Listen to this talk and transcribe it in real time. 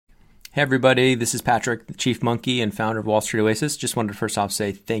Hey everybody, this is Patrick, the Chief Monkey and founder of Wall Street Oasis. Just wanted to first off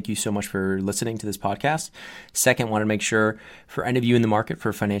say thank you so much for listening to this podcast. Second, want to make sure for any of you in the market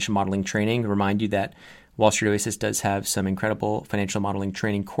for financial modeling training, remind you that Wall Street Oasis does have some incredible financial modeling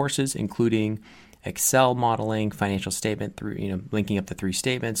training courses, including Excel modeling, financial statement through, linking up the three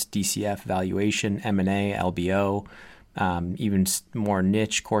statements, DCF, valuation, M&A, LBO, even more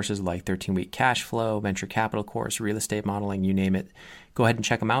niche courses like 13-week cash flow, venture capital course, real estate modeling, you name it. Go ahead and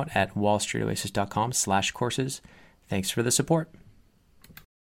check them out at wallstreetoasis.com/courses. Thanks for the support.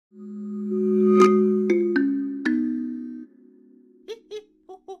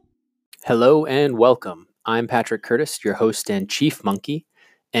 Hello and welcome. I'm Patrick Curtis, your host and Chief Monkey,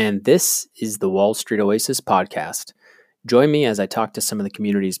 and this is the Wall Street Oasis podcast. Join me as I talk to some of the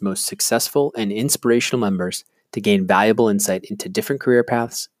community's most successful and inspirational members to gain valuable insight into different career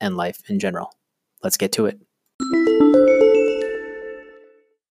paths and life in general. Let's get to it.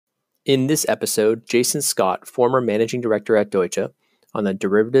 In this episode, Jason Scott, former managing director at Deutsche, on the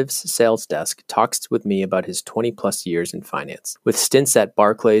derivatives sales desk, talks with me about his 20-plus years in finance. With stints at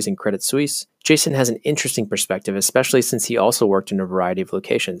Barclays and Credit Suisse, Jason has an interesting perspective, especially since he also worked in a variety of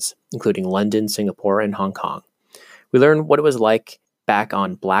locations, including London, Singapore, and Hong Kong. We learn what it was like back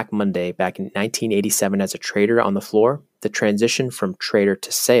on Black Monday back in 1987 as a trader on the floor, the transition from trader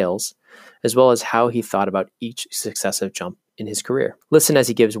to sales, as well as how he thought about each successive jump in his career. Listen as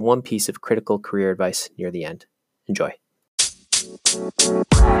he gives one piece of critical career advice near the end. Enjoy.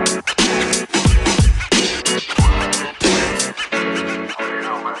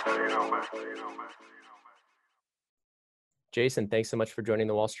 Jason, thanks so much for joining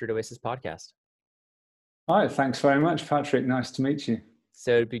the Wall Street Oasis podcast. Hi, thanks very much, Patrick. Nice to meet you.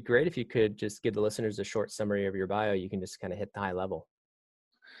 So it'd be great if you could just give the listeners a short summary of your bio. You can just kind of hit the high level.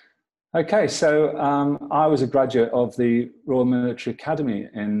 Okay, so I was a graduate of the Royal Military Academy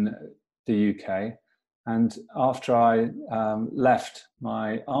in the UK. And after I left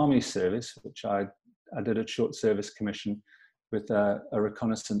my army service, which I did a short service commission with a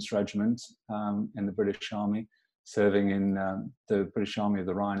reconnaissance regiment in the British Army, serving in the British Army of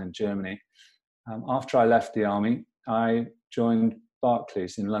the Rhine in Germany. After I left the army, I joined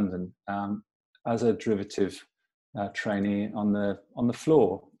Barclays in London as a derivative trainee on the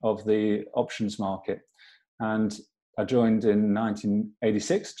floor of the options market. And I joined in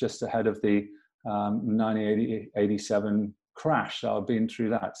 1986, just ahead of the 1987 crash. So I've been through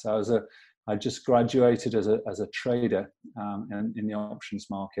that. So I just graduated as a trader in the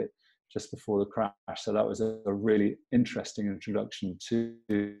options market just before the crash. So that was a really interesting introduction to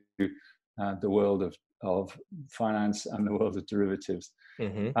the world of finance and the world of derivatives.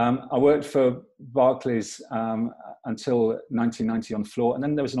 Mm-hmm. I worked for Barclays until 1990 on the floor, and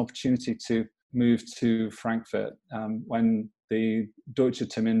then there was an opportunity to move to Frankfurt when the Deutsche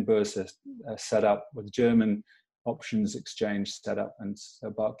Terminbörse set up, with the German options exchange set up, and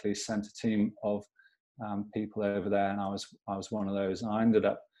so Barclays sent a team of people over there, and I was one of those. And I ended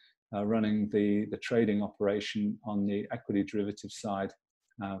up running the trading operation on the equity derivative side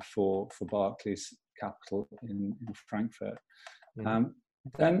for Barclays Capital in Frankfurt. Mm-hmm.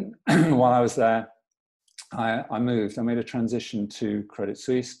 Then while I was there, I moved. I made a transition to Credit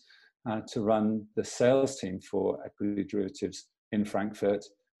Suisse to run the sales team for equity derivatives in Frankfurt,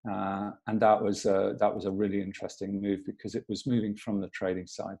 and that was a really interesting move because it was moving from the trading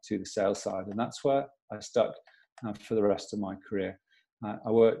side to the sales side, and that's where I stuck for the rest of my career. I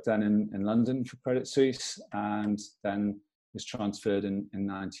worked then in London for Credit Suisse, and then was transferred in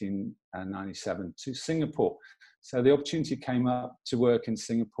 1997 to Singapore. So the opportunity came up to work in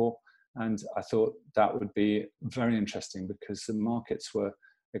Singapore, and I thought that would be very interesting because the markets were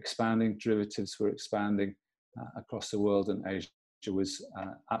expanding, derivatives were expanding across the world, and Asia was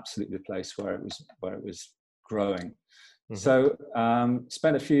absolutely the place where it was growing. Mm-hmm. So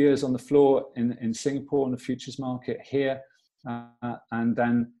spent a few years on the floor in Singapore on the futures market here, and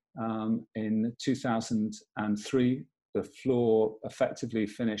then in 2003 the floor effectively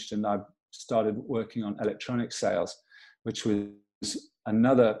finished, and I started working on electronic sales, which was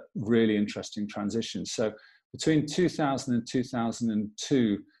another really interesting transition. So between 2000 and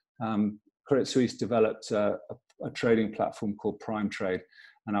 2002, Credit Suisse developed a trading platform called Prime Trade,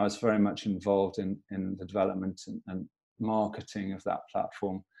 and I was very much involved in the development and marketing of that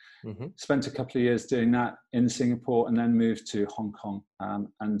platform. Mm-hmm. Spent a couple of years doing that in Singapore, and then moved to Hong Kong,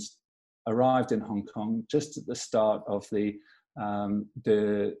 and arrived in Hong Kong just at the start of the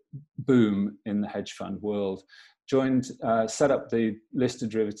boom in the hedge fund world. Set up the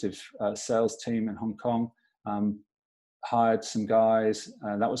listed derivative sales team in Hong Kong, hired some guys.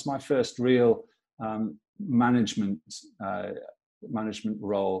 That was my first real management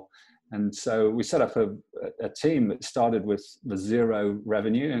role. And so we set up a team that started with zero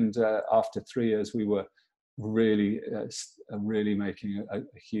revenue. And after 3 years, we were really making a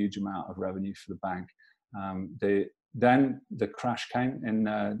huge amount of revenue for the bank. Then the crash came in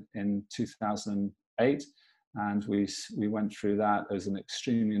 2008, and we went through that. It was an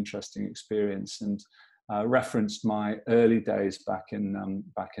extremely interesting experience, and referenced my early days back in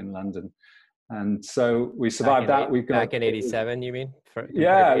London. And so we survived that. We got back in '87. You mean?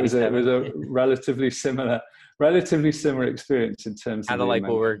 It was a relatively similar experience in terms of like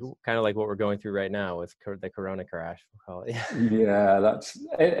what we're going through right now with the Corona crash. We'll call it. Yeah, that's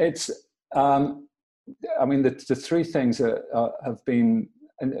it's. I mean, the three things have been.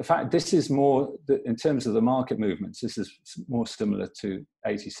 And in fact, this is more in terms of the market movements. This is more similar to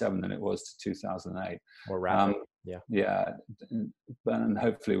 '87 than it was to 2008. More rapid. Yeah, and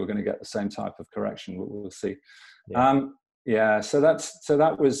hopefully we're going to get the same type of correction. We'll see. So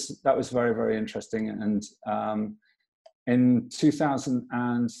that was very, very interesting. And in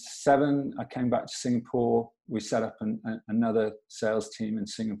 2007, I came back to Singapore. We set up another sales team in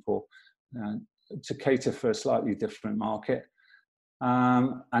Singapore to cater for a slightly different market.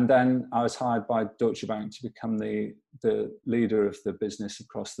 And then I was hired by Deutsche Bank to become the leader of the business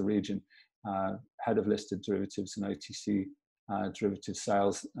across the region, head of listed derivatives and OTC derivative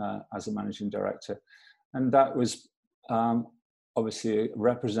sales as a managing director. And that was obviously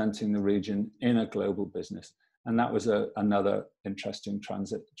representing the region in a global business. And that was another interesting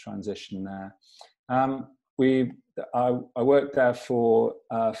transition there. I worked there for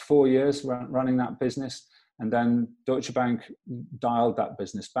 4 years running that business. And then Deutsche Bank dialed that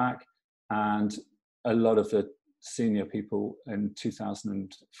business back, and a lot of the senior people in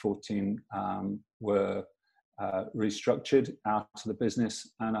 2014 were restructured out of the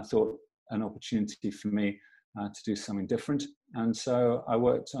business. And I thought an opportunity for me to do something different. And so I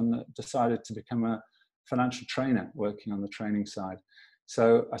decided to become a financial trainer, working on the training side.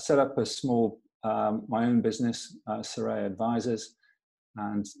 So I set up a small, my own business, Soraya Advisors,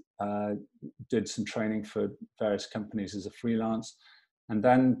 and did some training for various companies as a freelance, and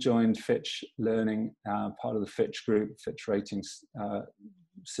then joined Fitch Learning, part of the Fitch Group, Fitch Ratings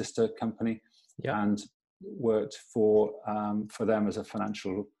sister company, and worked for them as a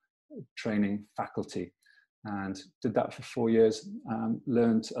financial training faculty, and did that for 4 years.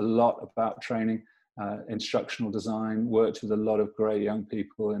 Learned a lot about training, instructional design, worked with a lot of great young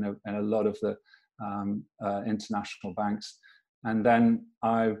people in a lot of the international banks. And then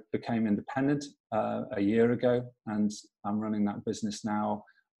I became independent a year ago, and I'm running that business now,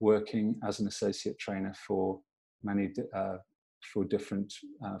 working as an associate trainer for many for different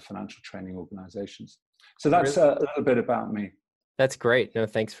financial training organizations. So that's a little bit about me. That's great. No,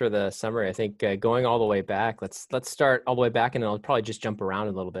 thanks for the summary. I think going all the way back, let's start all the way back, and then I'll probably just jump around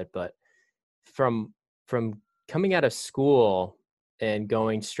a little bit. But from coming out of school and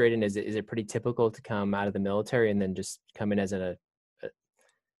going straight in, is it pretty typical to come out of the military and then just come in as a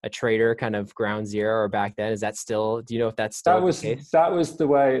trader, kind of ground zero? Or back then, is that still? Do you know if that's still the case? That was the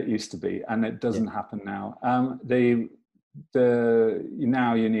way it used to be, and it doesn't happen now.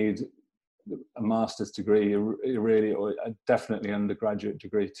 Now you need a master's degree, really, or definitely undergraduate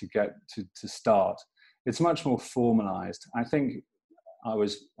degree to get to start. It's much more formalized. I think I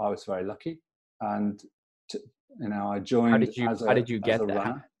was very lucky, and I joined. How did you get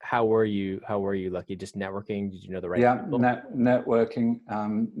that? How were you lucky? Just networking? Did you know the right people? Networking.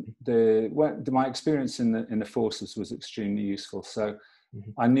 My experience in the forces was extremely useful. So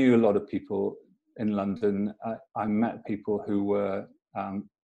I knew a lot of people in London. I met people who were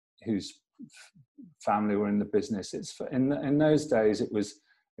whose family were in the business. In those days, it was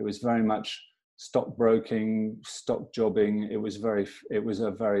very much stockbroking, stock jobbing. It was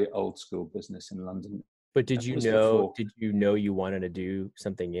a very old school business in London. But did you know you wanted to do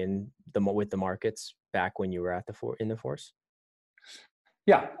something with the markets back when you were in the force?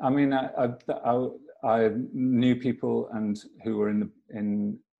 Yeah, I mean, I knew people who were in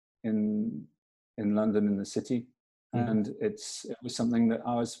London, in the city, and it was something that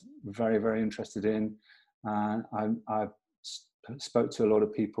I was very, very interested in. I spoke to a lot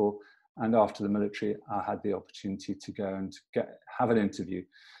of people, and after the military, I had the opportunity to go and have an interview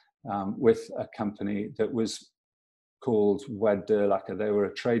with a company that was called Wed Durlacher. They were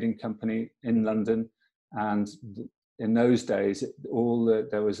a trading company in London, and in those days,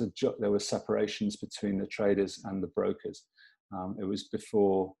 there were separations between the traders and the brokers. It was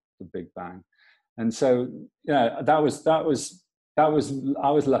before the Big Bang, and so I was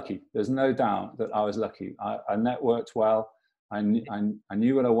lucky. There's no doubt that I was lucky. I networked well. I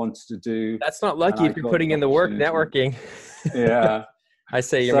knew what I wanted to do. That's not lucky if you're putting in the work networking. Yeah. I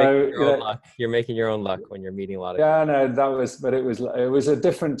say you're making So, your own luck. You're making your own luck when you're meeting a lot of yeah, no, but it was a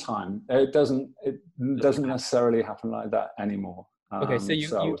different time. It doesn't people. necessarily happen like that anymore. Okay, so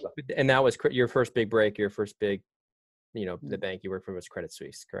So I was like, and that was your first big break, your first big, the bank you worked for was Credit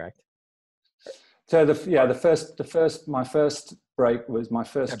Suisse, correct? so my first break was my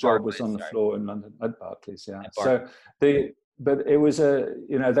first At job was Barclays, on the sorry. floor in London at Barclays. Yeah. At Barclays. So but it was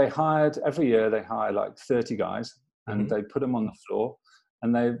they hired every year, they hire like 30 guys and Mm-hmm. they put them on the floor,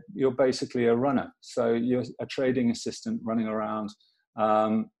 and you're basically a runner. So you're a trading assistant running around.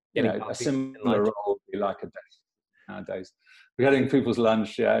 Getting A coffee and similar lunch. role would be like a desk nowadays. We're getting people's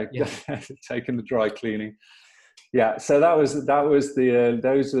lunch, yeah, Yeah. taking the dry cleaning. Yeah, so those were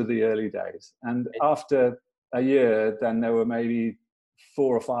the early days, and after a year, then there were maybe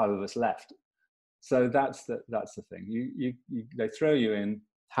 4 or 5 of us left. So that's the thing. They throw you in,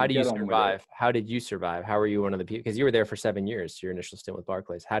 How you do you get on with it. survive? How did you survive? How were you one of the people? Because you were there for 7 years, your initial stint with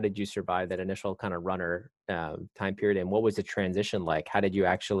Barclays. How did you survive that initial kind of runner time period? And what was the transition like? How did you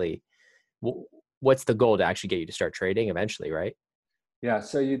actually, what's the goal to actually get you to start trading eventually, right? Yeah,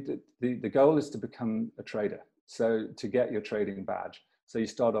 so the goal is to become a trader. So to get your trading badge. So you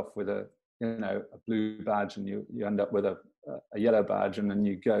start off with a blue badge, and you end up with a yellow badge, and then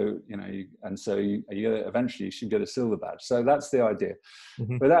you go eventually you should get a silver badge. So that's the idea.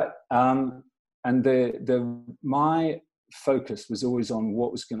 Mm-hmm. But that and my focus was always on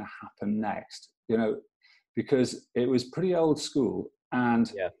what was going to happen next. Because it was pretty old school, and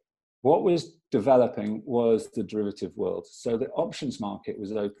Yeah. what was developing was the derivative world. So the options market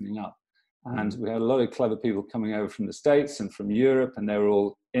was opening up. And we had a lot of clever people coming over from the States and from Europe, and they were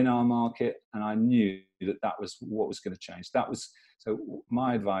all in our market. And I knew that was what was going to change. So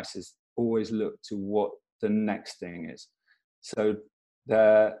my advice is always look to what the next thing is. So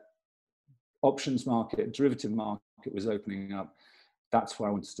the options market, derivative market was opening up. That's where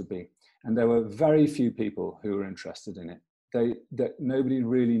I wanted to be. And there were very few people who were interested in it. That nobody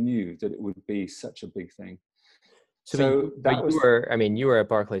really knew that it would be such a big thing. So you were at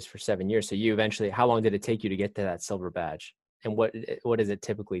Barclays for 7 years. So you eventually, how long did it take you to get to that silver badge? And what is it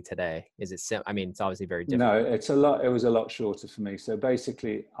typically today? Is it, it's obviously very different. No, it was a lot shorter for me. So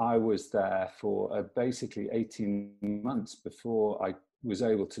basically I was there for basically 18 months before I was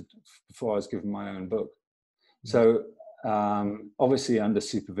given my own book. So obviously under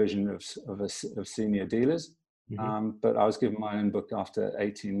supervision of senior dealers. But I was given my own book after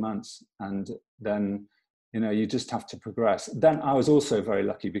 18 months, and then you just have to progress. Then I was also very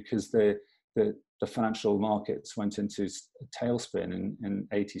lucky because the financial markets went into a tailspin in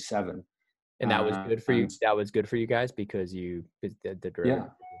 87, and that was good for you. That was good for you guys because the yeah,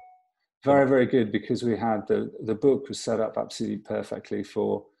 very, very good, because we had the book was set up absolutely perfectly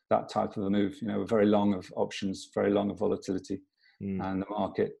for that type of a move. Very long of options, very long of volatility, and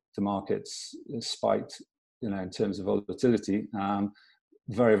the markets spiked. In terms of volatility,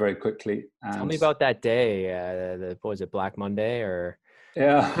 very, very quickly. And tell me about that day. What was it, Black Monday or?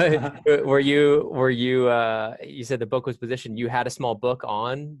 Yeah. were you? You said the book was positioned. You had a small book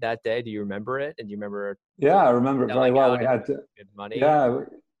on that day. Do you remember it? And do you remember? Yeah, I remember it very well. We had good money. Yeah.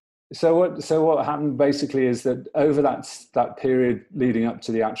 So what happened basically is that over that period leading up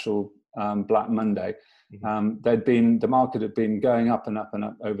to the actual Black Monday, the market had been going up and up and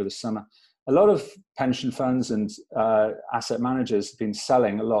up over the summer. A lot of pension funds and asset managers have been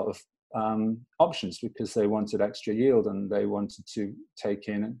selling a lot of options because they wanted extra yield and they wanted to take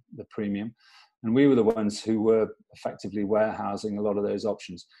in the premium. And we were the ones who were effectively warehousing a lot of those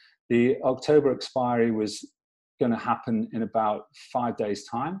options. The October expiry was going to happen in about 5 days'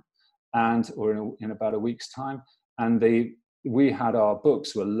 time, or in about a week's time. And we had our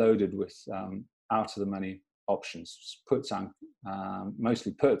books were loaded with out of the money options, puts and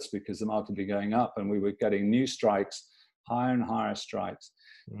mostly puts, because the market had been going up and we were getting new strikes, higher and higher strikes.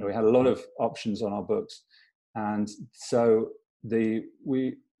 And we had a lot of options on our books. And so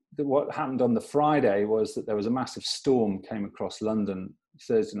what happened on the Friday was that there was a massive storm came across London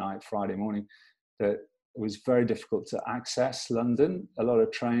Thursday night, Friday morning, that it was very difficult to access London. A lot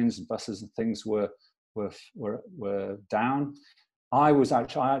of trains and buses and things were down. I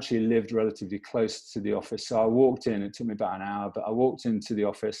actually lived relatively close to the office. So I walked in, it took me about an hour, but I walked into the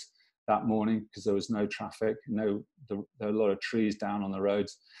office that morning because there was no traffic, there were a lot of trees down on the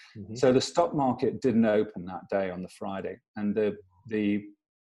roads. So the stock market didn't open that day on the Friday, and but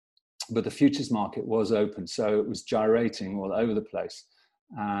the futures market was open. So it was gyrating all over the place.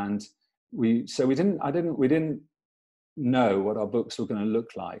 And we didn't know what our books were going to look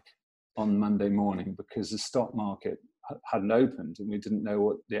like on Monday morning, because the stock market hadn't opened, and we didn't know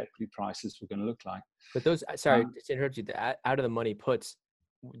what the equity prices were going to look like. But those, sorry to interrupt you, the out of the money puts,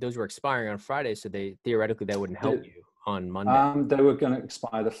 those were expiring on Friday, so they theoretically that wouldn't help you on Monday. They were going to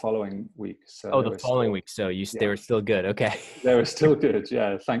expire the following week. So the following week. So they were still good. Okay. They were still good.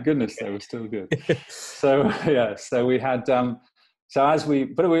 Yeah. Thank goodness they were still good. So yeah. So we had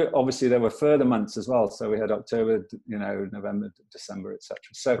but we obviously there were further months as well. So we had October, November, December, etc.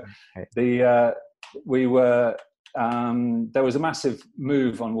 So there was a massive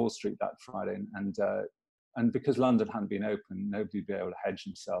move on Wall Street that Friday, and because London hadn't been open, nobody would be able to hedge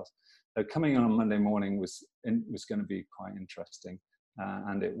themselves. So coming on Monday morning was going to be quite interesting,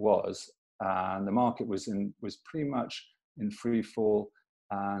 and it was. And the market was pretty much in free fall,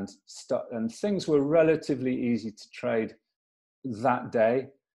 and things were relatively easy to trade that day.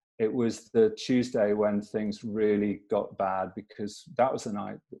 It was the Tuesday when things really got bad, because that was the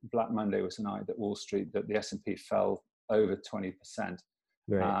night, Black Monday was the night that the S&P fell over 20%.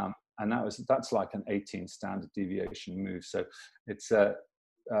 Right. And that's like an 18 standard deviation move. So it's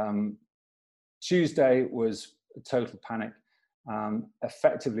Tuesday was a total panic.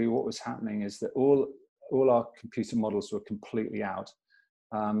 Effectively, what was happening is that all our computer models were completely out.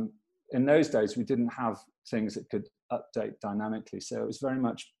 In those days, we didn't have things that could update dynamically. So it was very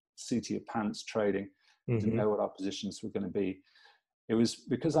much seat of your pants trading. We didn't know what our positions were going to be. It was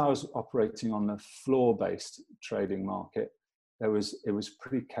because I was operating on the floor-based trading market. It was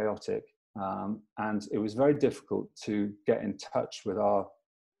pretty chaotic, and it was very difficult to get in touch with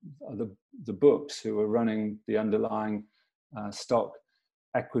the books who were running the underlying stock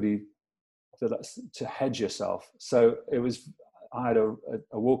equity to hedge yourself. So I had a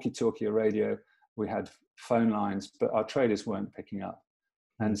walkie-talkie, a radio. We had phone lines, but our traders weren't picking up.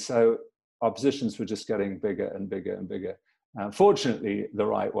 And so our positions were just getting bigger and bigger and bigger. Fortunately, the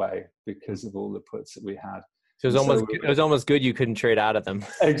right way, because of all the puts that we had. So it was almost good you couldn't trade out of them.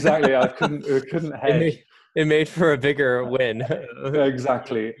 Exactly, we couldn't hedge. It made for a bigger win.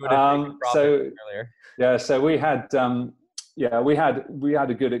 Exactly. So we had we had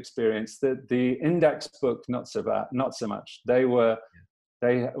a good experience. The index book, not so much. They were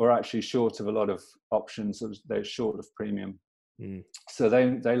actually short of a lot of options. They're short of premium. So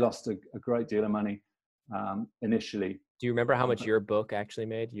they lost a great deal of money initially. Do you remember how much your book actually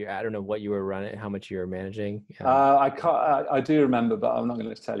made? I don't know what you were running, how much you were managing. I do remember, but I'm not going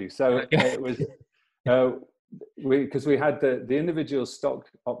to tell you. So it was because we had the individual stock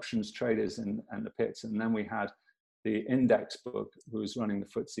options traders and the pits, and then we had the index book who was running the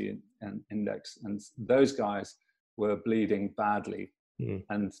FTSE and index, and those guys were bleeding badly,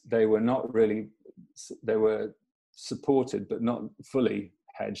 and they were supported but not fully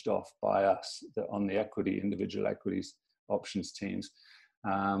hedged off by us on the individual equities options teams.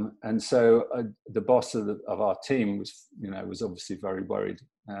 And so the boss of our team was obviously very worried.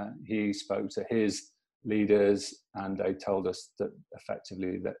 He spoke to his leaders, and they told us that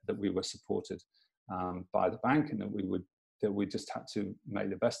effectively that we were supported by the bank, and that we just had to make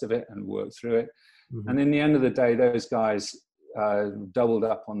the best of it and work through it. And in the end of the day, those guys doubled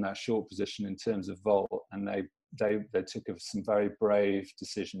up on their short position in terms of vol, and they took some very brave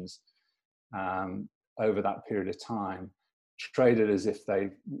decisions over that period of time, traded as if they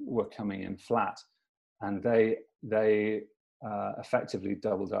were coming in flat, and they effectively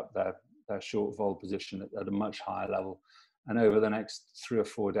doubled up their short vol position at a much higher level. And over the next 3 or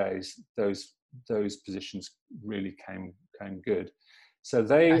 4 days, those positions really came good. So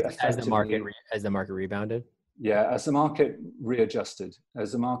they as the market rebounded. Yeah, as the market readjusted,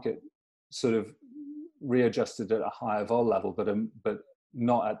 as the market sort of readjusted at a higher vol level, but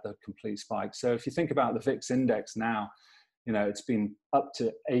not at the complete spike. So if you think about the VIX index now, it's been up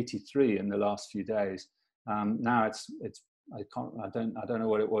to 83 in the last few days. Now I don't know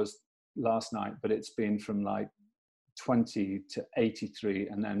what it was last night, but it's been from like 20 to 83,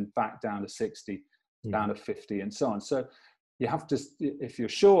 and then back down to 60, down to 50, and so on. So you have to, if you're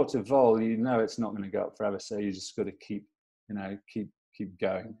short of vol, it's not going to go up forever. So you just got to keep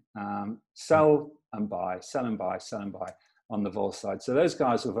going. Sell and buy, sell and buy, sell and buy on the vol side. So those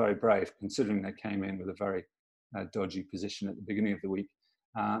guys were very brave, considering they came in with a very dodgy position at the beginning of the week.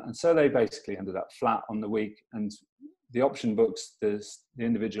 And so they basically ended up flat on the week. And the option books, the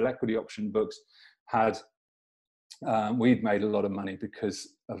individual equity option books had, we'd made a lot of money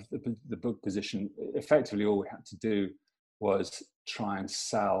because of the book position. Effectively, all we had to do was try and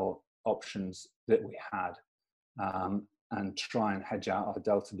sell options that we had, and try and hedge out our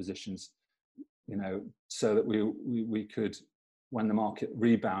delta positions, so that we could, when the market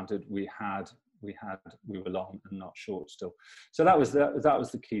rebounded, we were long and not short still. So that was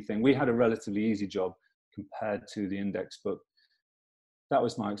the key thing. We had a relatively easy job compared to the index book. That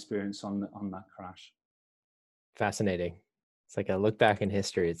was my experience on that crash. Fascinating. It's like a look back in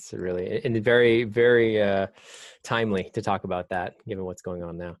history. It's really, and very, very timely to talk about that, given what's going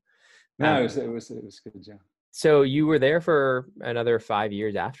on now. No, it was good, yeah. So you were there for another 5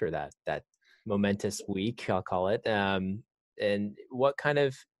 years after that momentous week, I'll call it. And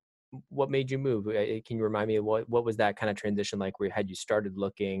what made you move? Can you remind me of what was that kind of transition like? Where had you started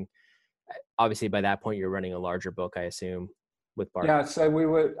looking? Obviously, by that point, you're running a larger book, I assume, with Barclays. Yeah,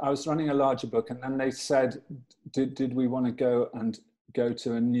 so I was running a larger book, and then they said, did we want to go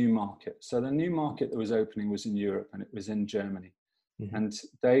to a new market? So the new market that was opening was in Europe, and it was in Germany. Mm-hmm. And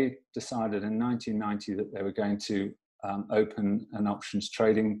they decided in 1990 that they were going to open an options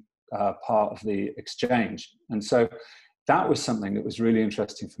trading part of the exchange. And so that was something that was really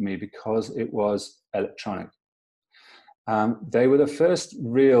interesting for me because it was electronic. They were the first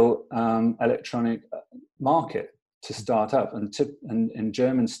real electronic market to start up, and in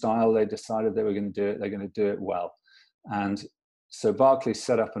German style, they decided they were going to do it. They're going to do it well, and so Barclays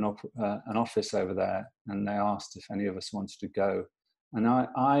set up an office over there, and they asked if any of us wanted to go. And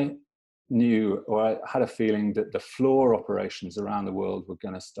I knew, or I had a feeling that the floor operations around the world were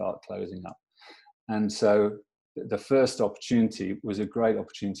going to start closing up, and so the first opportunity was a great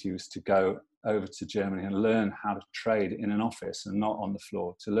opportunity, was to go over to Germany and learn how to trade in an office and not on the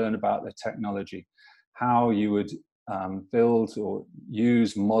floor, to learn about the technology, how you would build or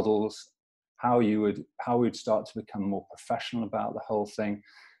use models, how we'd start to become more professional about the whole thing.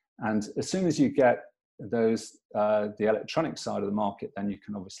 And as soon as you get those the electronic side of the market, then you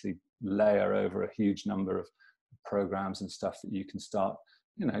can obviously layer over a huge number of programs and stuff that you can start,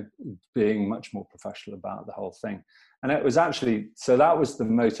 being much more professional about the whole thing. And it was actually, so that was the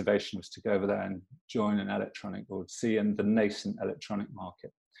motivation, was to go over there and join an electronic, or see in the nascent electronic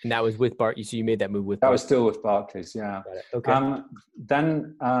market. And that was with Barclays. So you made that move with Barclays? That was still with Barclays, yeah. Okay.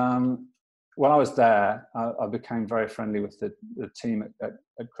 Then while I was there, I became very friendly with the team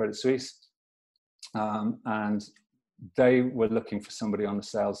at Credit Suisse. And they were looking for somebody on the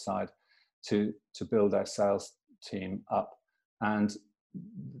sales side to build their sales team up. And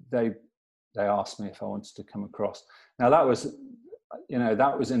they asked me if I wanted to come across. Now that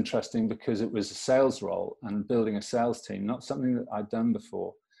was interesting because it was a sales role and building a sales team, not something that I'd done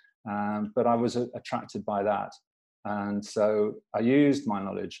before. But I was attracted by that, and so I used my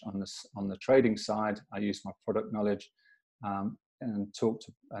knowledge on the trading side. I used my product knowledge, and to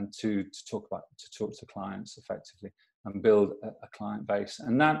talk to clients effectively and build a client base.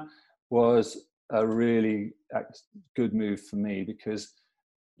 And that was a really good move for me, because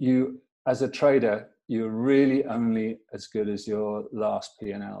you, as a trader, you're really only as good as your last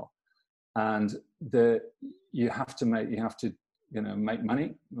P&L, and you have to make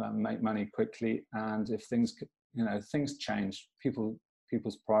money quickly. And if things change,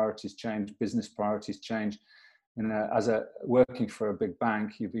 people's priorities change, business priorities change. As working for a big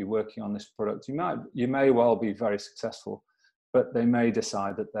bank, you'd be working on this product. You may well be very successful, but they may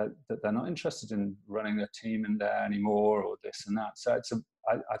decide that they're not interested in running a team in there anymore, or this and that. So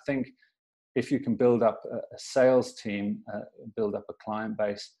I think if you can build up a sales team, build up a client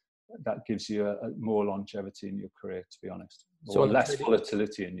base, that gives you more longevity in your career, to be honest, or less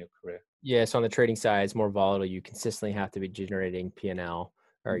volatility in your career. Yeah. So on the trading side, it's more volatile. You consistently have to be generating P&L,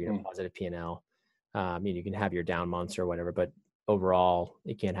 or positive P&L. You can have your down months or whatever, but overall,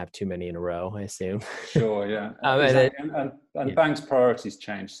 you can't have too many in a row, I assume. Sure. Yeah. Exactly. And banks' priorities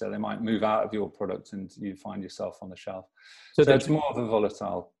change, so they might move out of your product and you find yourself on the shelf. So it's more of a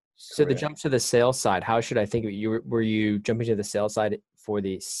volatile. So the jump to the sales side, how should I think of it? Were you jumping to the sales side for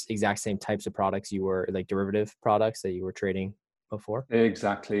the exact same types of products you were, like derivative products that you were trading before?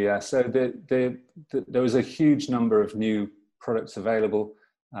 Exactly, yeah. So there was a huge number of new products available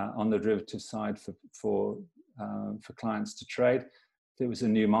on the derivative side for clients to trade. There was a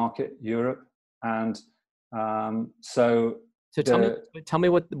new market, Europe, and so tell me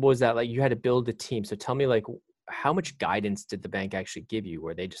what was that like? You had to build a team. So tell me, like, how much guidance did the bank actually give you?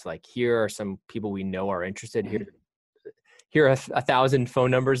 Were they just like, here are some people we know are interested, here are 1,000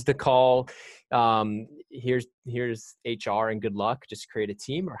 phone numbers to call, here's HR and good luck, just create a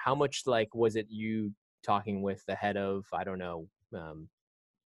team? Or how much, like, was it you talking with the head of, I don't know,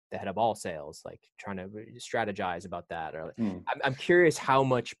 the head of all sales, like trying to strategize about that? Or I'm curious how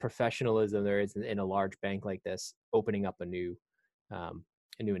much professionalism there is in a large bank like this, opening up a new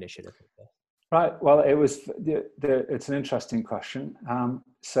initiative like this. Right. Well, it's an interesting question.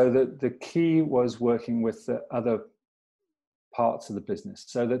 So the key was working with the other parts of the business.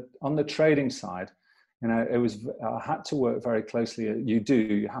 So that on the trading side, it was, I had to work very closely.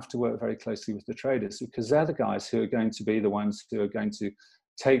 You have to work very closely with the traders, because they're the guys who are going to be the ones who are going to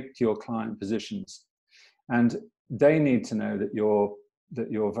take your client positions. And they need to know that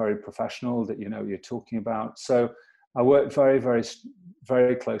you're very professional, that you know what you're talking about. So I worked very, very,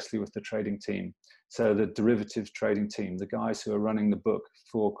 very closely with the trading team. So the derivatives trading team, the guys who are running the book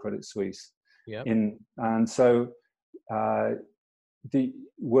for Credit Suisse. Yep. And so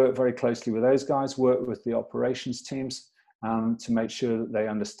work very closely with those guys, work with the operations teams to make sure that they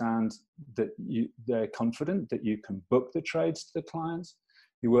understand that they're confident that you can book the trades to the clients.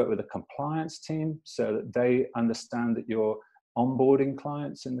 You work with a compliance team so that they understand that you're onboarding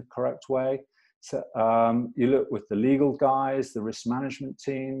clients in the correct way. So you look with the legal guys, the risk management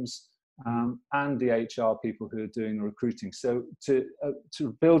teams, and the HR people who are doing the recruiting. So to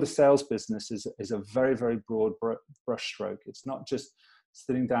build a sales business is a very, very broad brushstroke. It's not just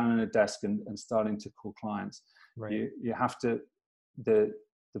sitting down at a desk and starting to call clients. Right. You have to, the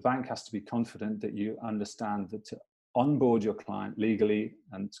bank has to be confident that you understand that to onboard your client legally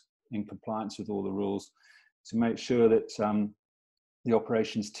and in compliance with all the rules, to make sure that the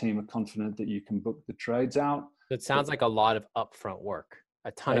operations team are confident that you can book the trades out. It sounds like a lot of upfront work,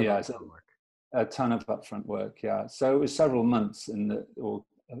 a ton of upfront work. A ton of upfront work, yeah. So it was several months or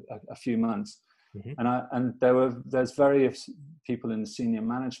a few months. Mm-hmm. And there's various people in the senior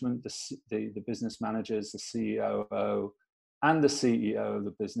management, the business managers, the CEO, and the CEO of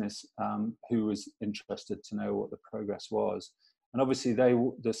the business who was interested to know what the progress was. And obviously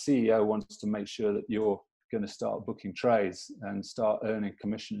the CEO wants to make sure that you're going to start booking trades and start earning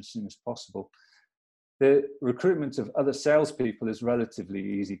commission as soon as possible. The recruitment of other salespeople is relatively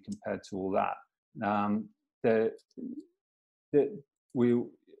easy compared to all that.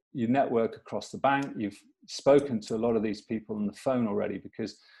 You network across the bank. You've spoken to a lot of these people on the phone already,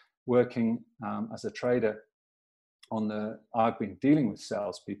 because working as a trader I've been dealing with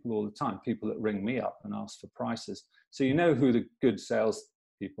salespeople all the time, people that ring me up and ask for prices. So you know who the good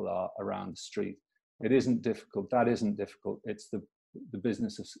salespeople are around the street. It isn't difficult. That isn't difficult. It's the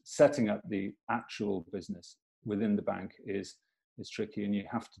business of setting up the actual business within the bank is tricky, and you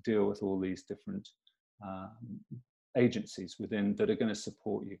have to deal with all these different agencies within that are going to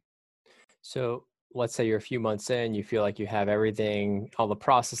support you. So let's say you're a few months in, you feel like you have everything, all the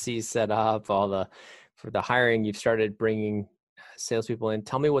processes set up, for the hiring, you've started bringing salespeople in.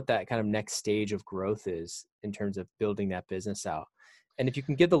 Tell me what that kind of next stage of growth is in terms of building that business out. And if you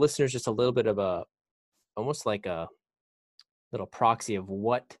can give the listeners just a little bit of almost like a little proxy of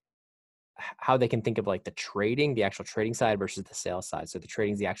how they can think of like the actual trading side versus the sales side. So the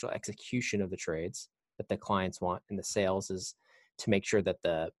trading is the actual execution of the trades that the clients want, and the sales is to make sure that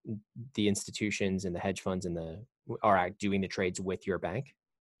the institutions and the hedge funds are doing the trades with your bank.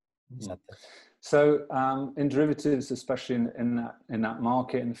 So in derivatives, especially in that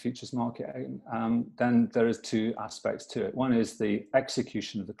market, in the futures market, then there is two aspects to it. One is the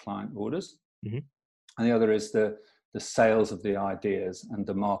execution of the client orders, mm-hmm. and the other is the sales of the ideas and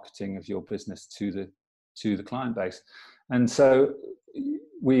the marketing of your business to the client base. And so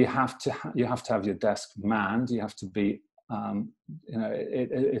you have to have your desk manned. You have to be,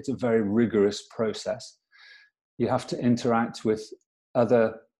 it's a very rigorous process. You have to interact with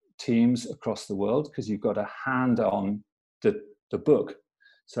other teams across the world, because you've got a hand on the book.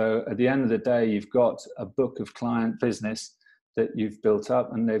 So at the end of the day, you've got a book of client business that you've built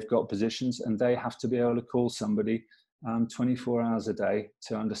up, and they've got positions, and they have to be able to call somebody 24 hours a day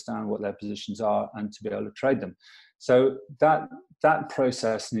to understand what their positions are and to be able to trade them. So that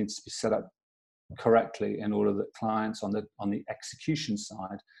process needs to be set up correctly in order that clients on the execution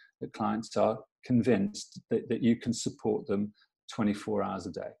side, that clients are convinced that you can support them 24 hours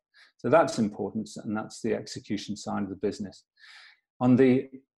a day. So that's important, and that's the execution side of the business. On the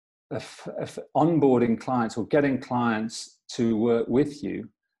onboarding clients or getting clients to work with you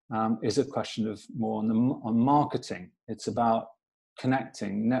is a question of more on marketing. It's about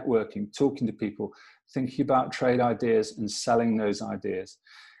connecting, networking, talking to people, thinking about trade ideas and selling those ideas.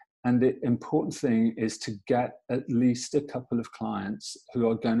 And the important thing is to get at least a couple of clients who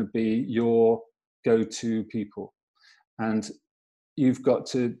are going to be your go-to people. And you've got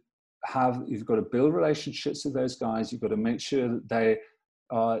to build relationships with those guys. You've got to make sure that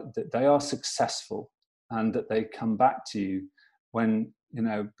they are successful, and that they come back to you when,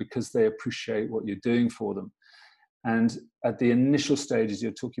 because they appreciate what you're doing for them. And at the initial stages,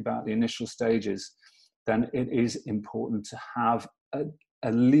 you're talking about the initial stages, then it is important to have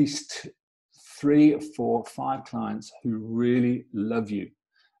at least 3 or 4 or 5 clients who really love you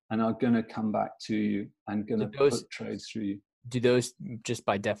and are going to come back to you and going to put trades through you. do those just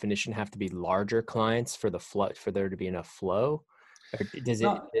by definition have to be larger clients for the flow, for there to be enough flow? Or does it,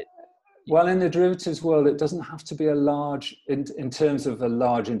 Not, well, in the derivatives world, it doesn't have to be a large, in terms of a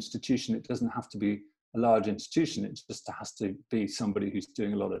large institution, it doesn't have to be a large institution. It just has to be somebody who's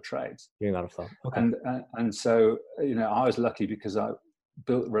doing a lot of trades. doing a lot of flow? Okay. And so, I was lucky because I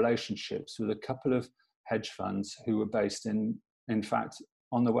built relationships with a couple of hedge funds who were based in fact,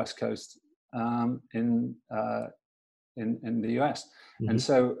 on the West Coast, in the US. Mm-hmm. And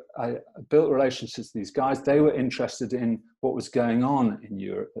so I built relationships with these guys. They were interested in what was going on in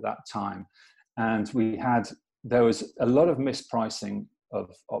Europe at that time. And there was a lot of mispricing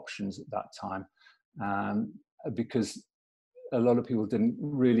of options at that time, because a lot of people didn't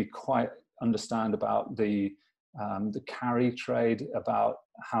really quite understand about the carry trade, about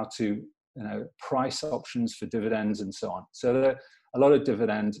how to price options for dividends and so on. So there are a lot of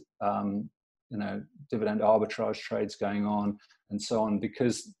dividend arbitrage trades going on and so on,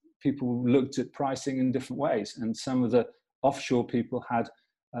 because people looked at pricing in different ways, and some of the offshore people had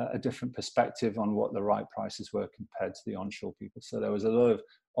a different perspective on what the right prices were compared to the onshore people. So there was a lot of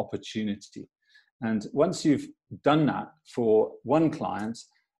opportunity. And once you've done that for one client,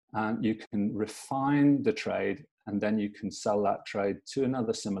 you can refine the trade, and then you can sell that trade to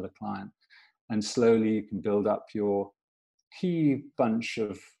another similar client. And slowly you can build up your key bunch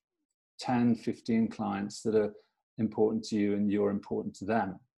of 10, 15 clients that are important to you and you're important to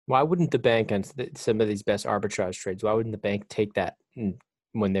them. Why wouldn't the bank, on some of these best arbitrage trades, why wouldn't the bank take that, and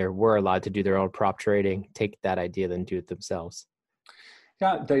when they were allowed to do their own prop trading, take that idea then do it themselves?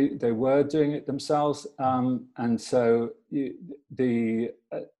 Yeah, they were doing it themselves, and so there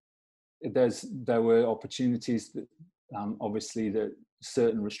were opportunities that, obviously, that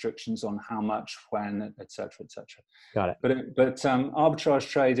certain restrictions on how much, when, etc., etc. Got it. But arbitrage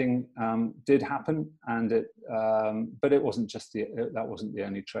trading did happen, and but it wasn't just that wasn't the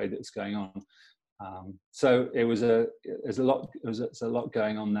only trade that was going on. So there's a lot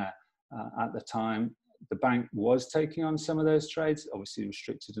going on there at the time. The bank was taking on some of those trades, obviously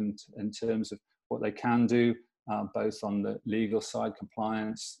restricted in terms of what they can do, both on the legal side,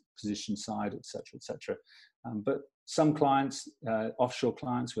 compliance, position side, etc., etc. But some clients, offshore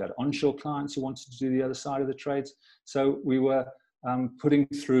clients, we had onshore clients who wanted to do the other side of the trades. So we were putting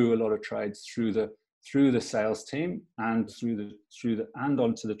through a lot of trades through the sales team and and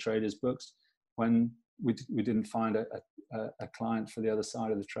onto the traders' books when we didn't find a client for the other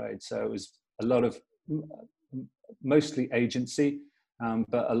side of the trade. So it was a lot of mostly agency,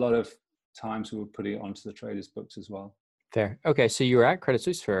 but a lot of times we were putting it onto the traders' books as well. Fair. Okay, so you were at Credit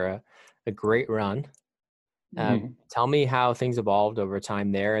Suisse for a great run. Tell me how things evolved over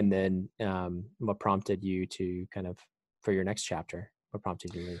time there, and then what prompted you to for your next chapter? What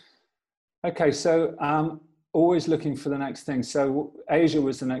prompted you to leave? Okay, so always looking for the next thing. So Asia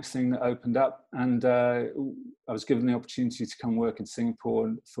was the next thing that opened up, and I was given the opportunity to come work in Singapore,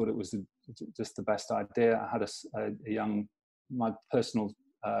 and thought it was just the best idea. I had my personal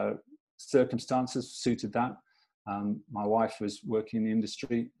circumstances suited that. My wife was working in the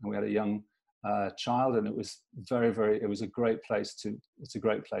industry, and we had a young child, and it was it's a great place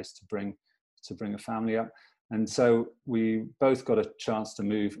to bring a family up. And so we both got a chance to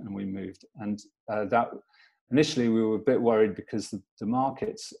move, and we moved. And that initially we were a bit worried because the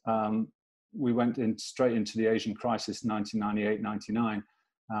markets, we went straight into the Asian crisis, 1998, 99.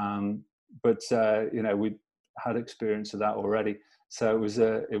 But we had experience of that already. So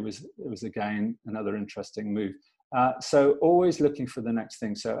it was again another interesting move. So always looking for the next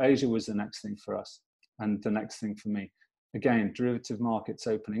thing. So Asia was the next thing for us, and the next thing for me. Again, derivative markets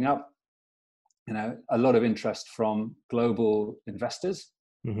opening up. A lot of interest from global investors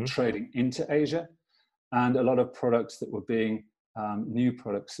trading into Asia, and a lot of products that were being new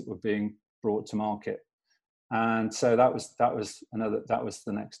products that were being brought to market. And so that was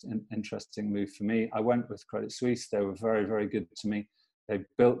the next interesting move for me. I went with Credit Suisse. They were very, very good to me. They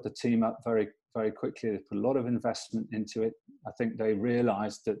built the team up very, very quickly. They put a lot of investment into it. I think they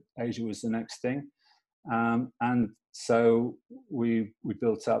realized that Asia was the next thing. And so we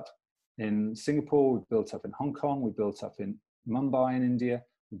built up in Singapore, we built up in Hong Kong, we built up in Mumbai in India,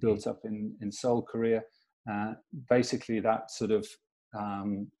 we built up in Seoul, Korea. Basically that sort of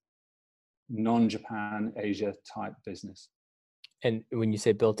non-Japan, Asia type business. And when you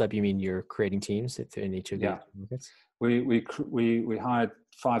say built up, you mean you're creating teams in each of these markets? We hired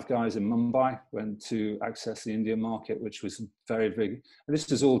 5 guys in Mumbai, went to access the Indian market, which was very big. And this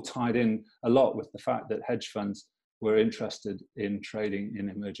is all tied in a lot with the fact that hedge funds were interested in trading in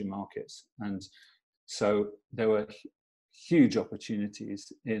emerging markets. And so there were huge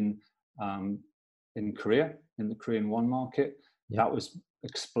opportunities in in Korea, in the Korean won market. Yep. That was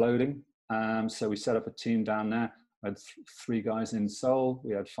exploding. So we set up a team down there. We had 3 guys in Seoul.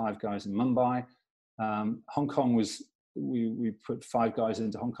 We had 5 guys in Mumbai. Hong Kong was, we put 5 guys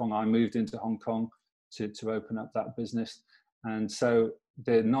into Hong Kong. I moved into Hong Kong to open up that business. And so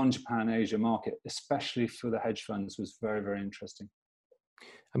the non-Japan Asia market, especially for the hedge funds, was very, very interesting.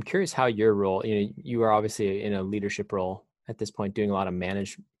 I'm curious how your role, you are obviously in a leadership role at this point, doing a lot of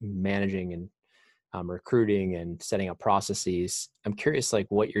managing and recruiting and setting up processes. I'm curious, like,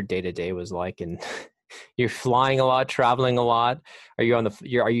 what your day-to-day was like, and you're flying a lot, traveling a lot. Are you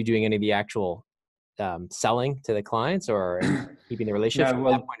are you doing any of the actual selling to the clients, or keeping the relationships? No,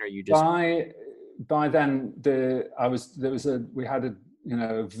 well, at that point, are you just by then we had a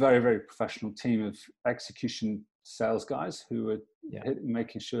very, very professional team of execution sales guys who were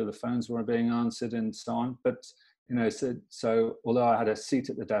making sure the phones were being answered and so on. But so although I had a seat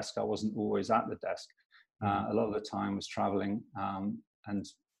at the desk, I wasn't always at the desk. A lot of the time was traveling and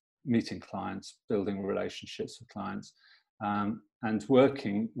meeting clients, building relationships with clients, and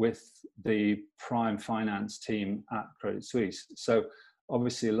working with the prime finance team at Credit Suisse. So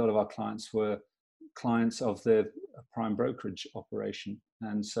obviously a lot of our clients were clients of the prime brokerage operation.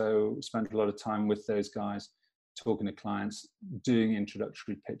 And so spent a lot of time with those guys, talking to clients, doing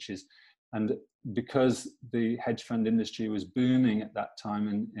introductory pitches. And because the hedge fund industry was booming at that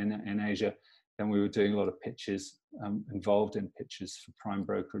time in Asia, then we were doing a lot of pitches, involved in pitches for prime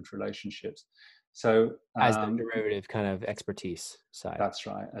brokerage relationships. So as the derivative kind of expertise side. That's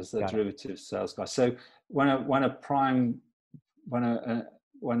right, as the derivative sales guy. So when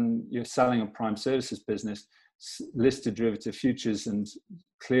you're selling a prime services business, listed derivative futures and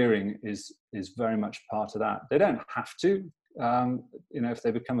clearing is very much part of that. They don't have to, if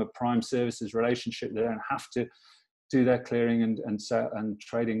they become a prime services relationship, they don't have to do their clearing and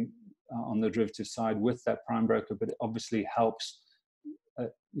trading on the derivative side with their prime broker, but it obviously helps,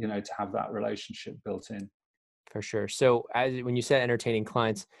 to have that relationship built in. For sure. So when you said entertaining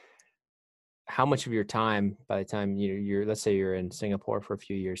clients, how much of your time, by the time let's say you're in Singapore for a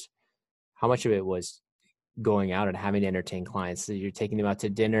few years, how much of it was going out and having to entertain clients? So you're taking them out to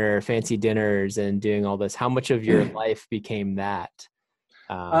dinner, fancy dinners, and doing all this. How much of your life became that?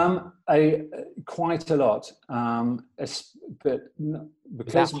 Quite a lot. But was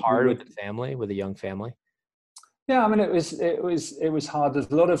that hard with the family, with a young family? Yeah, I mean, it was hard. There's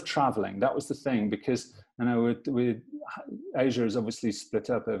a lot of traveling. That was the thing, because Asia is obviously split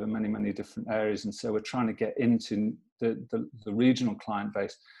up over many, many different areas, and so we're trying to get into the regional client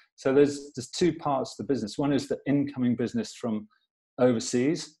base. So there's 2 parts to the business. One is the incoming business from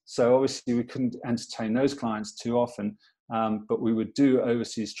overseas. So obviously we couldn't entertain those clients too often, but we would do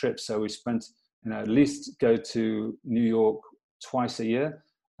overseas trips. So we spent, at least go to New York twice a year,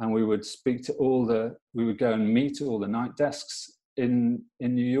 and we would we would go and meet all the night desks in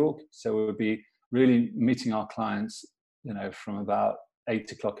New York. So we would be really meeting our clients, from about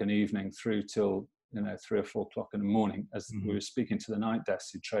 8 o'clock in the evening through till 3 or 4 o'clock in the morning, as we were speaking to the night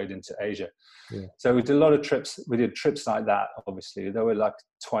desks who trade into Asia. Yeah. So we did a lot of trips. We did trips like that, obviously. They were like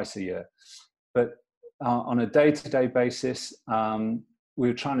twice a year. But on a day-to-day basis, we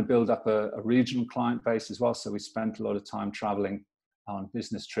were trying to build up a regional client base as well. So we spent a lot of time traveling on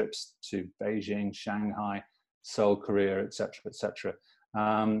business trips to Beijing, Shanghai, Seoul, Korea, et cetera, et cetera.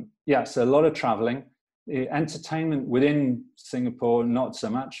 So a lot of traveling. The entertainment within Singapore, not so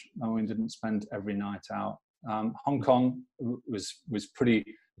much. We didn't spend every night out. Hong Kong was pretty,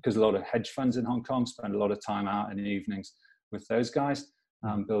 because a lot of hedge funds in Hong Kong spend a lot of time out in the evenings with those guys,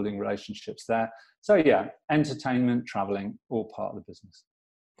 building relationships there. So yeah, entertainment, traveling, all part of the business.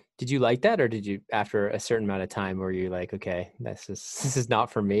 Did you like that, or did you, after a certain amount of time, were you like, okay, this is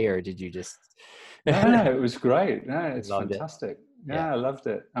not for me, or did you just? No, it was great. No, it's fantastic. Yeah, I loved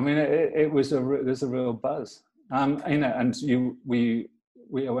it. I mean, there's a real buzz. And we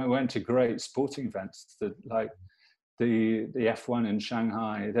went to great sporting events, like the F1 in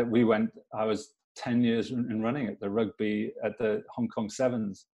Shanghai. That we went. I was 10 years in running at the Hong Kong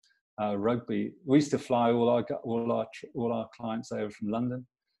Sevens rugby. We used to fly all our clients over from London,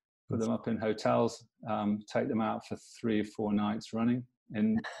 put them up in hotels, take them out for 3 or 4 nights running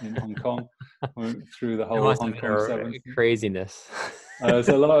in Hong Kong, through the whole Hong Kong Sevens. Craziness. There's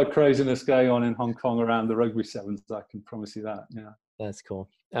a lot of craziness going on in Hong Kong around the rugby sevens. I can promise you that. Yeah, that's cool.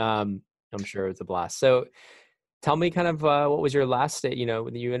 I'm sure it's a blast. So, tell me kind of what was your last state?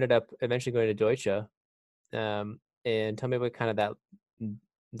 You ended up eventually going to Deutsche, and tell me what kind of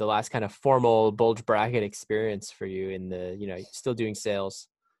the last kind of formal bulge bracket experience for you in the still doing sales,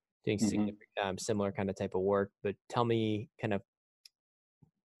 doing similar kind of type of work. But tell me kind of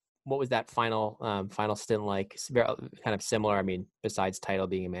what was that final stint like? Kind of similar. I mean, besides title,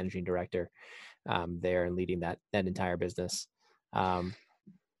 being a managing director there and leading that entire business.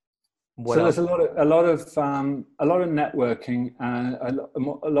 What So else? there's a lot of networking and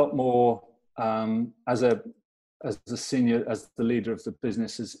a lot more as a senior, as the leader of the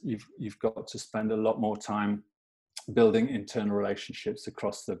businesses. You've got to spend a lot more time building internal relationships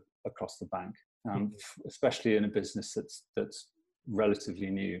across the bank, especially in a business that's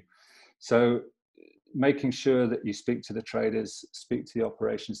relatively new. So making sure that you speak to the traders, speak to the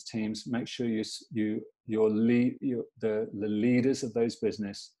operations teams, make sure the leaders of those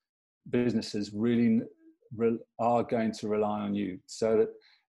businesses really are going to rely on you, so that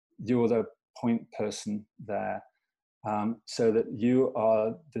you're the point person there, so that you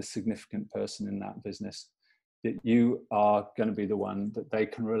are the significant person in that business, that you are going to be the one that they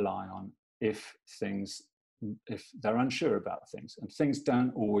can rely on if they're unsure about things, and things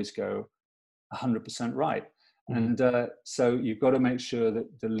don't always go 100% right. And so you've got to make sure that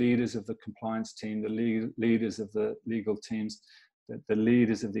the leaders of the compliance team, the leaders of the legal teams, the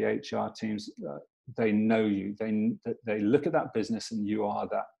leaders of the HR teams, they know you. They look at that business, and you are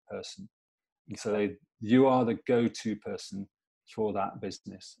that person. And so you are the go-to person for that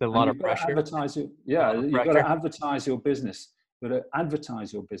business. A lot of pressure. Advertise it. Yeah, you've got to advertise your business. You've got to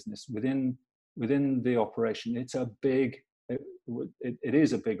advertise your business within the operation. It's a big. It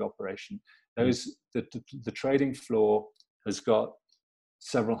is a big operation. The trading floor has got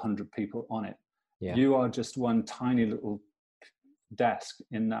several hundred people on it. Yeah. You are just one tiny little desk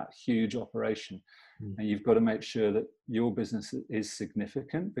in that huge operation, and you've got to make sure that your business is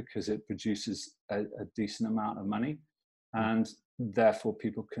significant, because it produces a decent amount of money, and therefore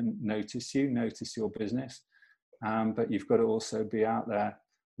people can notice your business. But you've got to also be out there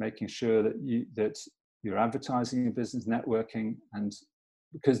making sure that you're advertising your business, networking, and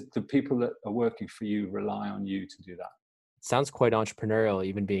because the people that are working for you rely on you to do that. It sounds quite entrepreneurial,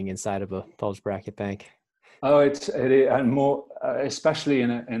 even being inside of a bulge bracket bank. Oh, it is, and more, especially in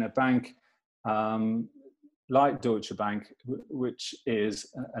a bank like Deutsche Bank, which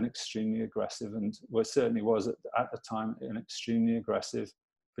is an extremely aggressive, and certainly was at the time, an extremely aggressive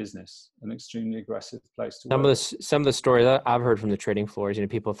business, an extremely aggressive place to work. Some of the stories that I've heard from the trading floors,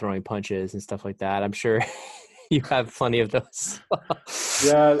 people throwing punches and stuff like that. I'm sure you have plenty of those.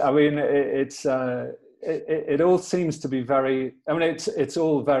 Yeah, I mean, it all seems to be very. I mean, it's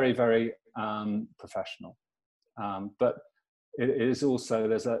all very, very professional, but it is also,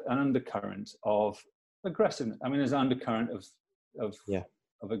 there's an undercurrent of aggressiveness. I mean, there's an undercurrent of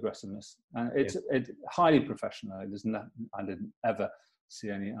aggressiveness, and it's highly professional. I didn't ever see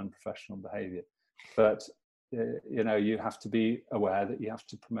any unprofessional behavior, but you have to be aware that you have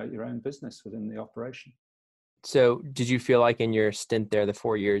to promote your own business within the operation. So did you feel like in your stint there, the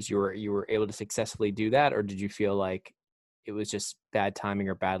 4 years, you were able to successfully do that? Or did you feel like it was just bad timing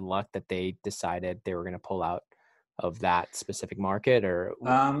or bad luck that they decided they were going to pull out of that specific market? Or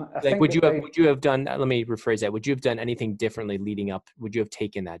would you have done, let me rephrase that. Would you have done anything differently leading up? Would you have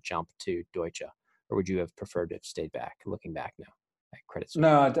taken that jump to Deutsche, or would you have preferred to have stayed back, looking back now at Credit Suisse?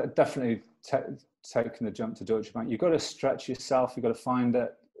 No, definitely taking the jump to Deutsche Bank. You've got to stretch yourself. You've got to find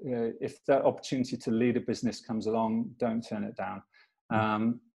that if that opportunity to lead a business comes along, don't turn it down.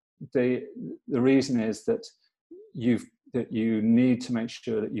 The reason is that you need to make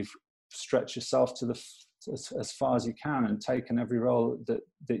sure that you've stretched yourself to as far as you can, and taken every role that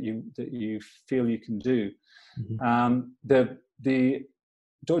you feel you can do. The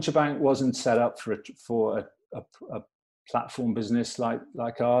Deutsche Bank wasn't set up for a platform business like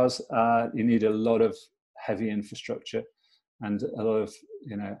ours. You need a lot of heavy infrastructure and a lot of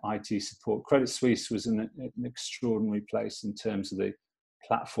IT support. Credit Suisse was an extraordinary place in terms of the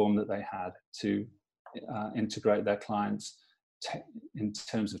platform that they had to integrate their clients in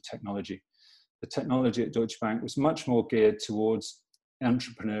terms of technology. The technology at Deutsche Bank was much more geared towards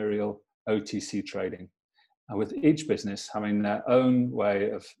entrepreneurial OTC trading, and with each business having their own way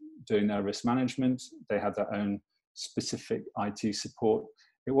of doing their risk management, they had their own specific IT support.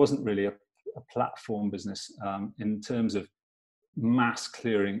 It wasn't really a platform business in terms of mass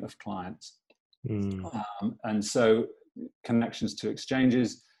clearing of clients. And so connections to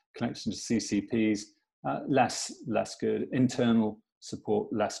exchanges, connections to CCPs, less good. Internal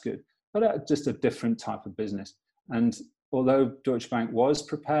support, less good. But just a different type of business. And although Deutsche Bank was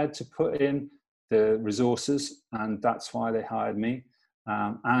prepared to put in the resources, and that's why they hired me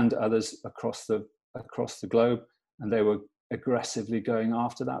and others across the globe, and they were aggressively going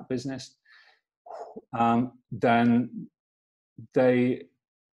after that business, then they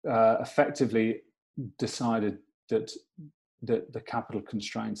effectively decided that the capital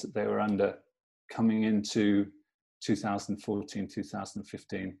constraints that they were under coming into 2014,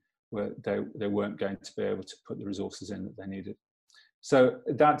 2015, where they weren't going to be able to put the resources in that they needed. So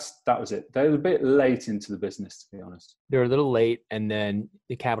that was it. They were a bit late into the business, to be honest. They were a little late, and then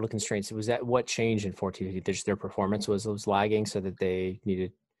the capital constraints. Was that what changed in 14? Just their performance was lagging, so that they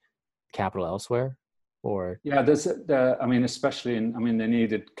needed capital elsewhere, or yeah, I mean, especially they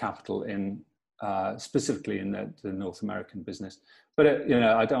needed capital in specifically in the North American business. But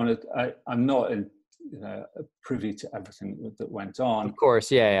I don't want to. I'm not privy to everything that went on. Of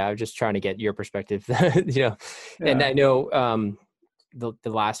course, yeah. I'm just trying to get your perspective, Yeah. And I know the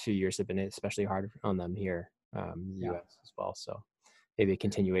last few years have been especially hard on them here in the US as well. So maybe a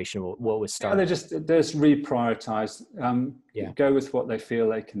continuation of what was started. Yeah, they just reprioritize. Go with what they feel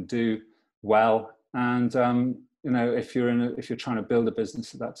they can do well, and if you're trying to build a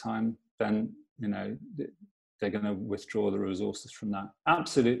business at that time, then they're going to withdraw the resources from that.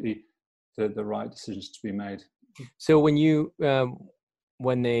 Absolutely, the right decisions to be made. So when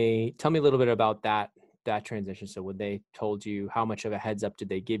they tell me a little bit about that transition. So when they told you, how much of a heads up did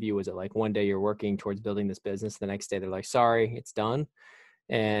they give you? Was it like one day you're working towards building this business, the next day they're like, sorry, it's done?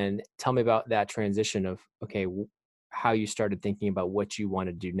 And tell me about that transition of, okay, how you started thinking about what you want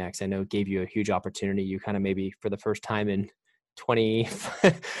to do next. I know it gave you a huge opportunity. You kind of maybe for the first time in 20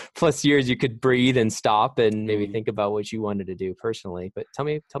 plus years, you could breathe and stop and maybe think about what you wanted to do personally. But tell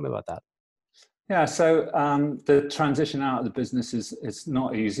me about that. Yeah, so the transition out of the business is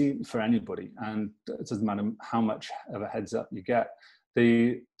not easy for anybody, and it doesn't matter how much of a heads up you get.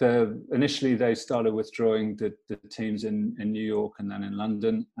 Initially they started withdrawing the teams in New York and then in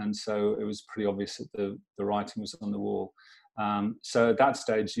London, and so it was pretty obvious that the writing was on the wall. So at that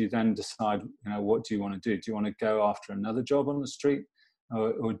stage, you then decide, what do you want to do? Do you want to go after another job on the street,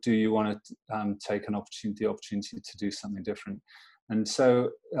 or do you want to take the opportunity to do something different? And so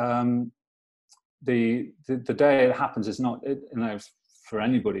the day it happens is not, for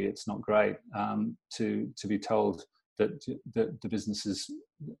anybody, it's not great to be told that the business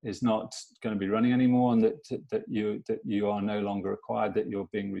is not going to be running anymore, and that you are no longer required, that you're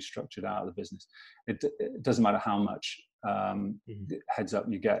being restructured out of the business. It doesn't matter how much heads up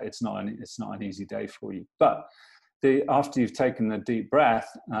you get. It's not an easy day for you. But after you've taken a deep breath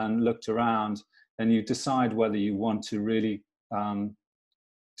and looked around, then you decide whether you want to really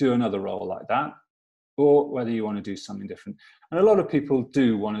do another role like that, or whether you want to do something different. And a lot of people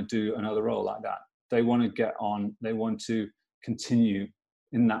do want to do another role like that. They want to get on, they want to continue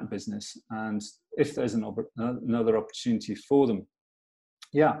in that business. And if there's another opportunity for them,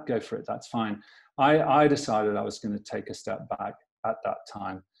 yeah, go for it, that's fine. I decided I was going to take a step back at that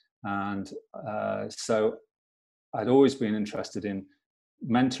time. And so I'd always been interested in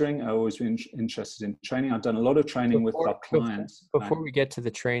mentoring. I've always been interested in training. I've done a lot of training with our clients. Before we get to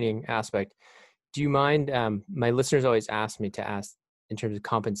the training aspect, do you mind, my listeners always ask me to ask in terms of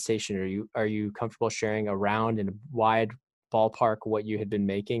compensation, are you comfortable sharing around in a wide ballpark what you had been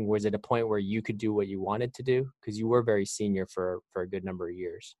making? Was it a point where you could do what you wanted to do? Because you were very senior for a good number of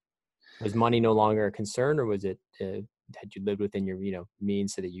years. Was money no longer a concern, or was it, had you lived within your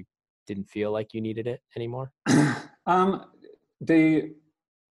means so that you didn't feel like you needed it anymore? I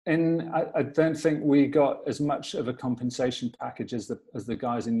don't think we got as much of a compensation package as the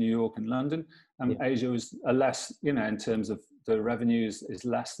guys in New York and London. Asia was a less, in terms of the revenues, is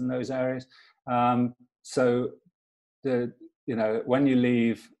less than those areas. So when you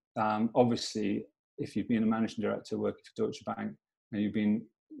leave, obviously, if you've been a managing director working for Deutsche Bank and you've been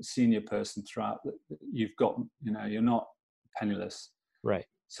a senior person throughout, you've got, you're not penniless. Right.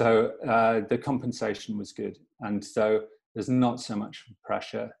 So the compensation was good, and so there's not so much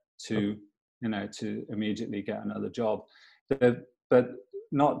pressure to immediately get another job, but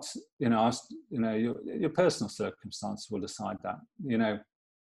not your personal circumstance will decide that.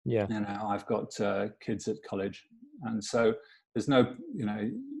 I've got kids at college, and so there's no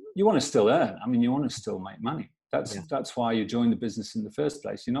you want to still earn. I mean, you want to still make money. That's why you join the business in the first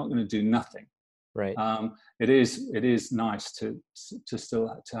place. You're not going to do nothing. Right. It is nice to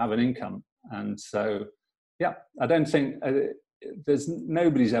still to have an income, and so. Yeah, I don't think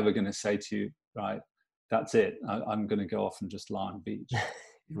nobody's ever going to say to you, right, that's it, I'm going to go off and just lie on the beach.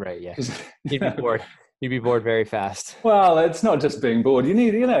 Right, yeah. You'd be bored. You'd be bored very fast. Well, it's not just being bored. You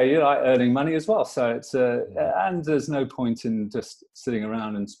need, you're like earning money as well. So it's, and there's no point in just sitting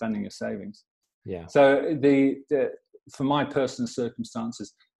around and spending your savings. Yeah. So for my personal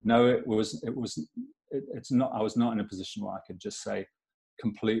circumstances, no, it's not, I was not in a position where I could just say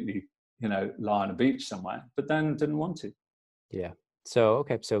completely, lie on a beach somewhere, but then didn't want to. Yeah. So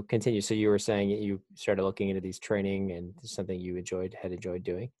continue. So you were saying you started looking into these training and something you had enjoyed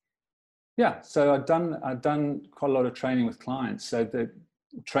doing. Yeah, so I've done quite a lot of training with clients. So the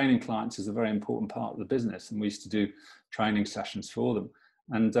training clients is a very important part of the business, and we used to do training sessions for them,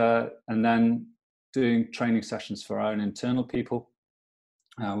 and then doing training sessions for our own internal people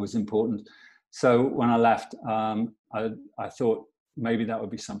was important. So when I left, I thought maybe that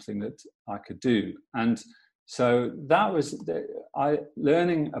would be something that I could do, and so that was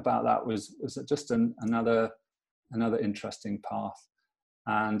learning about that was just another interesting path.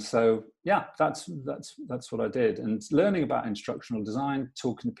 And so yeah, that's what I did. And learning about instructional design,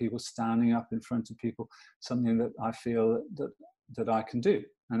 talking to people, standing up in front of people, something that I feel that I can do.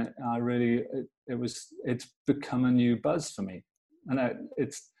 And it's become a new buzz for me. And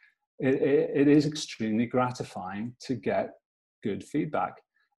it is extremely gratifying to get good feedback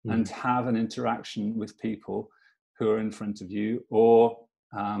and have an interaction with people who are in front of you, or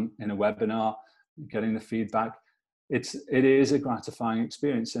in a webinar, getting the feedback. It is a gratifying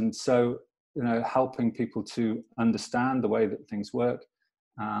experience. And so, helping people to understand the way that things work,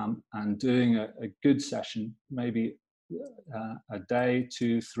 and doing a good session, maybe a day,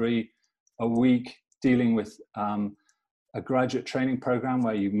 2, 3, a week, dealing with a graduate training program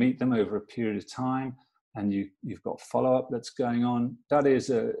where you meet them over a period of time, and you've got follow-up that's going on. It's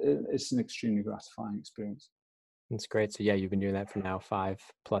an extremely gratifying experience. That's great. So yeah, you've been doing that for now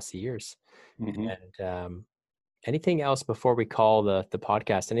 5+ years. And anything else before we call the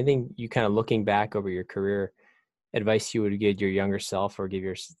podcast? Anything you kind of looking back over your career, advice you would give your younger self, or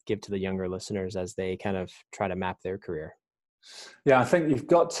give to the younger listeners as they kind of try to map their career? Yeah, I think you've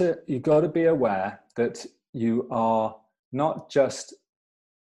got to be aware that you are not just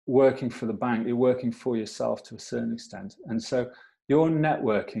working for the bank, you're working for yourself to a certain extent. And so your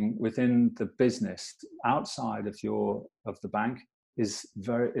networking within the business outside of the bank is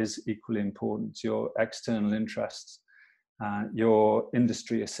equally important. Your external interests, your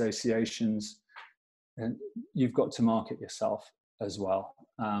industry associations, and you've got to market yourself as well.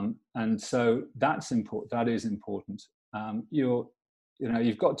 And so that's important. That is important.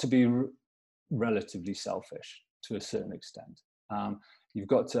 You've got to be relatively selfish to a certain extent. You've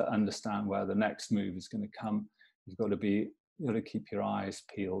got to understand where the next move is going to come. You've got to keep your eyes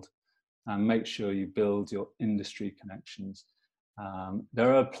peeled and make sure you build your industry connections.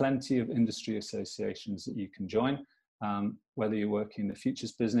 There are plenty of industry associations that you can join, whether you're working in the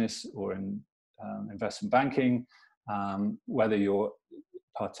futures business or in investment banking, whether you're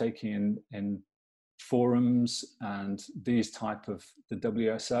partaking in forums and these type of the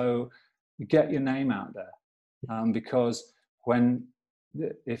WSO. Get your name out there, because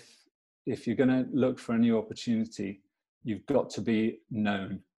if you're going to look for a new opportunity, you've got to be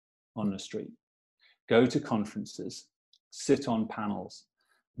known on the street. Go to conferences, sit on panels,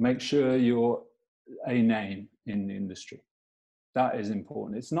 make sure you're a name in the industry. That is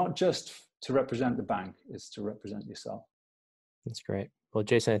important. It's not just to represent the bank, it's to represent yourself. That's great. Well,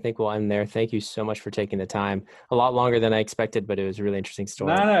 Jason, I think we'll end there. Thank you so much for taking the time. A lot longer than I expected, but it was a really interesting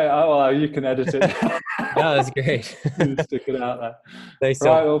story. No, well, you can edit it. No, that's great. Stick it out there. Thanks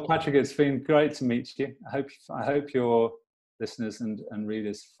so much. Well, Patrick, it's been great to meet you. I hope your listeners and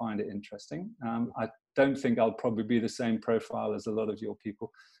readers find it interesting. I don't think I'll probably be the same profile as a lot of your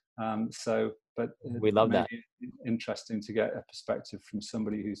people. But we love that. Interesting to get a perspective from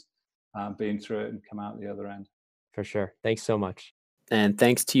somebody who's been through it and come out the other end. For sure. Thanks so much. And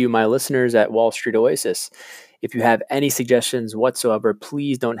thanks to you, my listeners at Wall Street Oasis. If you have any suggestions whatsoever,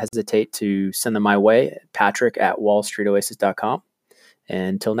 please don't hesitate to send them my way, patrick@wallstreetoasis.com.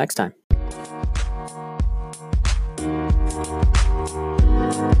 Until next time.